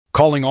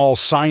calling all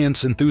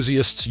science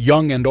enthusiasts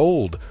young and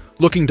old,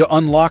 looking to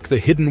unlock the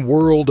hidden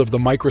world of the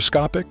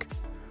microscopic?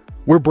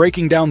 We're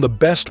breaking down the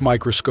best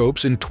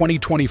microscopes in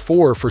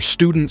 2024 for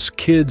students,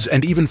 kids,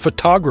 and even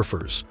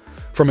photographers.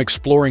 From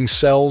exploring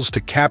cells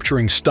to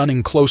capturing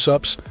stunning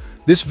close-ups,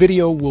 this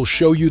video will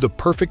show you the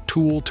perfect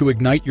tool to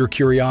ignite your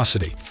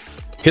curiosity.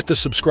 Hit the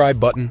subscribe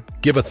button,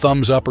 give a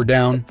thumbs up or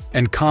down,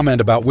 and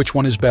comment about which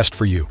one is best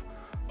for you.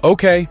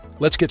 Okay,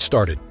 let's get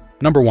started.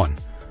 Number 1.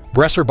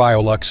 Bresser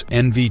Biolux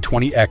NV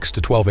 20X to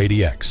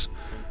 1280X.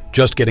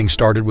 Just getting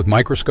started with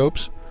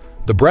microscopes?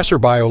 The Bresser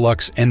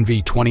Biolux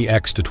NV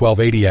 20X to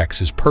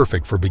 1280X is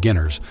perfect for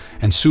beginners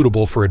and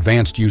suitable for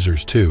advanced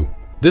users too.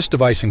 This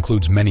device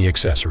includes many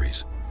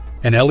accessories: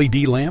 an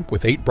LED lamp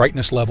with 8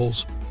 brightness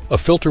levels, a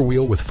filter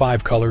wheel with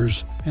 5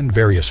 colors, and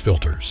various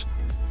filters.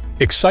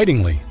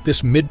 Excitingly,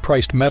 this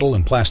mid-priced metal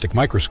and plastic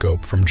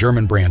microscope from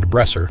German brand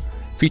Bresser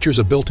features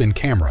a built-in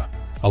camera,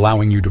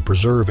 allowing you to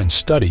preserve and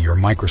study your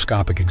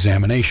microscopic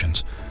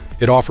examinations.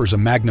 It offers a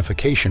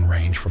magnification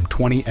range from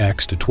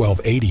 20x to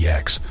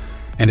 1280x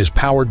and is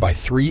powered by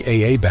 3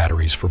 AA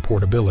batteries for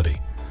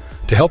portability.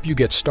 To help you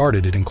get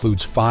started, it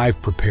includes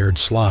 5 prepared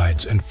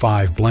slides and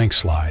 5 blank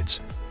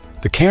slides.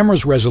 The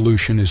camera's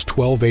resolution is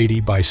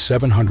 1280 by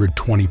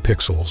 720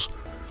 pixels,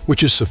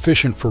 which is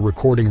sufficient for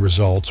recording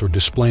results or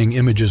displaying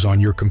images on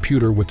your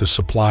computer with the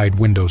supplied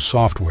Windows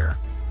software.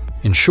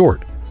 In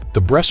short,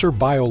 the Bresser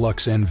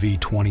Biolux NV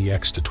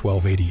 20X to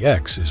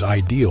 1280X is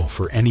ideal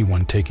for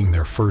anyone taking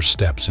their first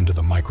steps into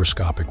the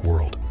microscopic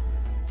world.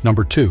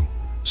 Number 2.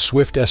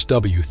 Swift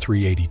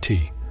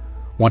SW380T.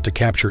 Want to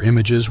capture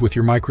images with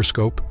your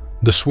microscope?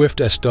 The Swift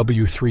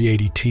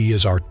SW380T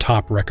is our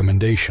top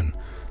recommendation.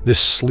 This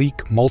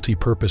sleek,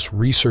 multi-purpose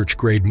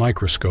research-grade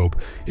microscope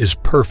is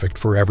perfect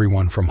for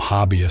everyone from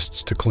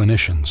hobbyists to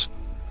clinicians.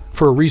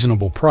 For a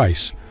reasonable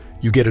price,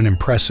 you get an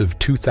impressive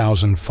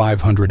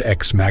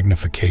 2500x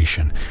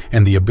magnification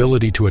and the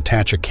ability to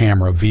attach a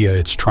camera via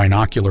its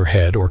trinocular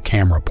head or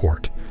camera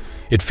port.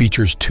 It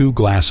features 2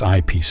 glass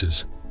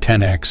eyepieces,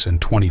 10x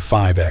and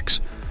 25x,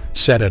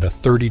 set at a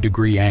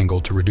 30-degree angle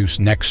to reduce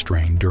neck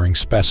strain during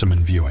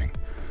specimen viewing.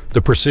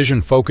 The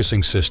precision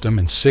focusing system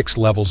and 6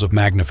 levels of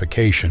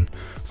magnification,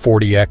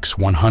 40x,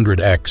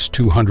 100x,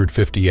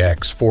 250x,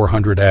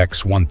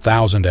 400x,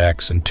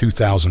 1000x, and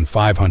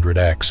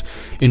 2500x,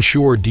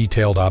 ensure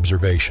detailed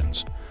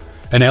observations.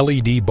 An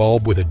LED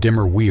bulb with a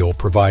dimmer wheel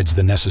provides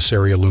the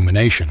necessary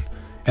illumination,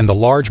 and the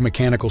large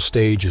mechanical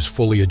stage is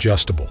fully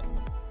adjustable.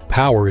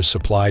 Power is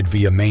supplied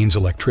via mains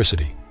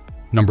electricity.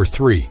 Number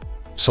 3.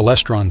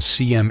 Celestron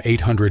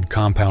CM800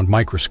 Compound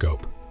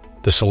Microscope.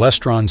 The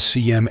Celestron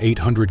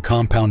CM800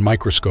 Compound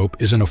Microscope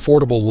is an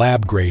affordable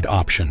lab-grade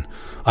option,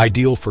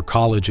 ideal for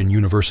college and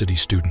university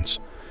students.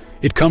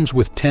 It comes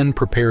with 10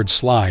 prepared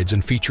slides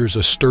and features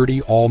a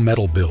sturdy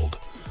all-metal build.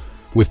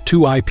 With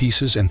 2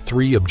 eyepieces and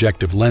 3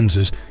 objective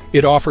lenses,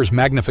 it offers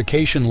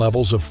magnification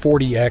levels of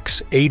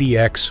 40x,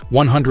 80x,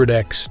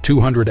 100x,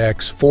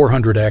 200x,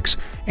 400x,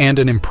 and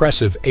an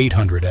impressive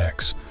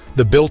 800x.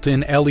 The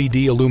built-in LED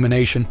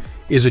illumination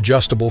is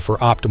adjustable for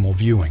optimal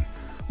viewing.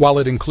 While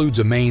it includes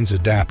a mains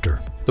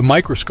adapter, the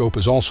microscope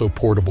is also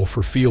portable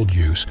for field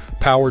use,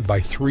 powered by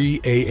 3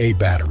 AA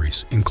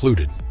batteries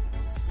included.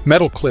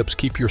 Metal clips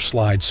keep your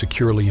slides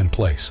securely in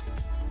place.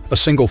 A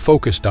single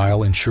focus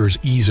dial ensures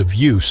ease of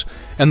use,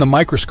 and the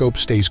microscope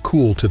stays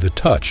cool to the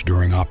touch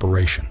during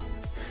operation.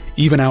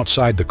 Even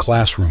outside the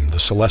classroom, the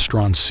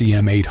Celestron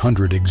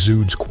CM800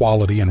 exudes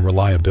quality and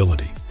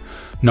reliability.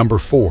 Number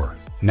 4.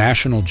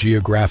 National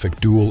Geographic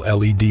Dual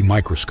LED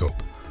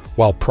Microscope.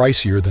 While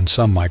pricier than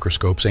some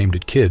microscopes aimed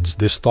at kids,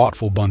 this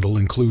thoughtful bundle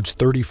includes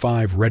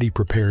 35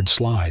 ready-prepared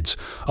slides,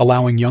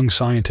 allowing young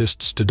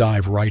scientists to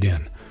dive right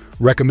in.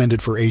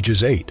 Recommended for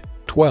ages 8,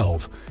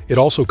 12, it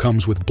also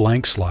comes with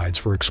blank slides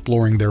for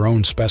exploring their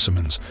own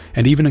specimens,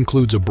 and even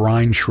includes a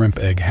brine shrimp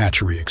egg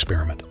hatchery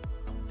experiment.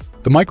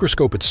 The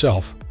microscope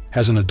itself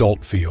has an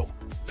adult feel,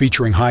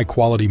 featuring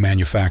high-quality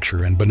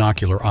manufacture and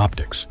binocular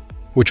optics,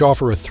 which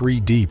offer a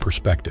 3D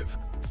perspective.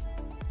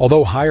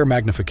 Although higher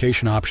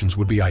magnification options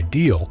would be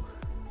ideal,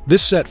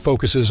 this set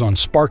focuses on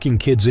sparking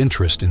kids'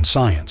 interest in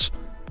science.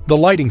 The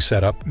lighting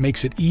setup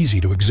makes it easy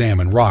to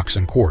examine rocks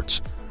and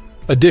quartz.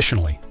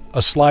 Additionally,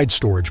 a slide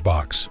storage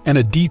box and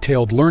a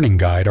detailed learning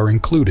guide are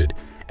included,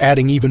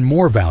 adding even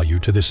more value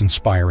to this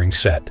inspiring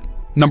set.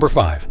 Number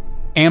 5.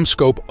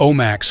 Amscope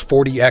OMAX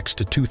 40x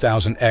to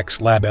 2000x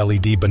Lab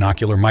LED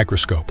Binocular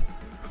Microscope.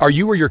 Are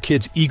you or your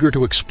kids eager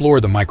to explore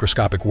the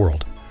microscopic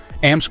world?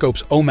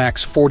 Amscope's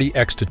OMAX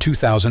 40x to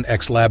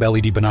 2000x Lab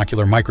LED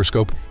Binocular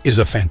Microscope is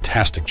a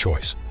fantastic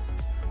choice.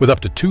 With up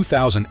to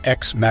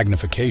 2000x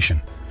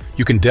magnification,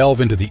 you can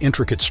delve into the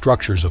intricate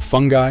structures of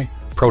fungi,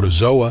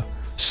 protozoa,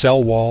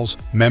 cell walls,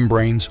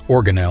 membranes,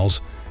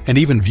 organelles, and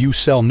even view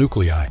cell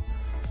nuclei.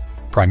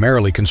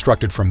 Primarily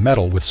constructed from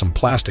metal with some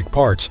plastic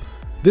parts,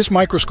 this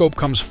microscope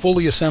comes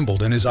fully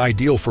assembled and is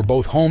ideal for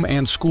both home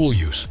and school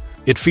use.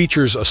 It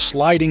features a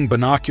sliding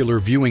binocular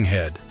viewing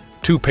head,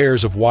 2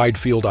 pairs of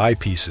wide-field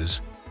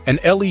eyepieces, and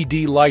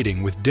LED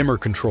lighting with dimmer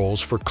controls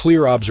for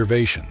clear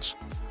observations.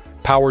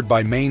 Powered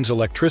by mains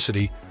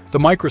electricity, the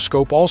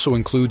microscope also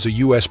includes a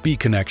USB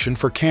connection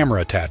for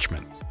camera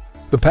attachment.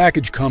 The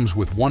package comes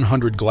with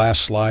 100 glass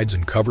slides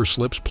and cover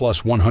slips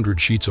plus 100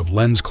 sheets of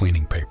lens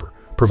cleaning paper,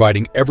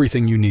 providing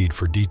everything you need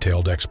for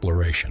detailed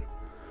exploration.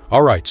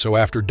 Alright, so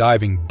after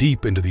diving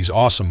deep into these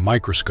awesome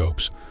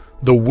microscopes,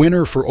 the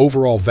winner for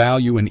overall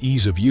value and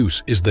ease of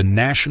use is the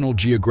National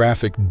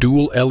Geographic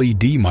Dual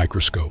LED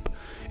Microscope.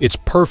 It's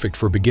perfect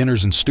for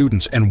beginners and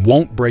students and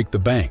won't break the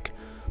bank.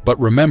 But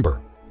remember,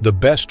 the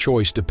best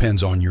choice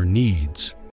depends on your needs.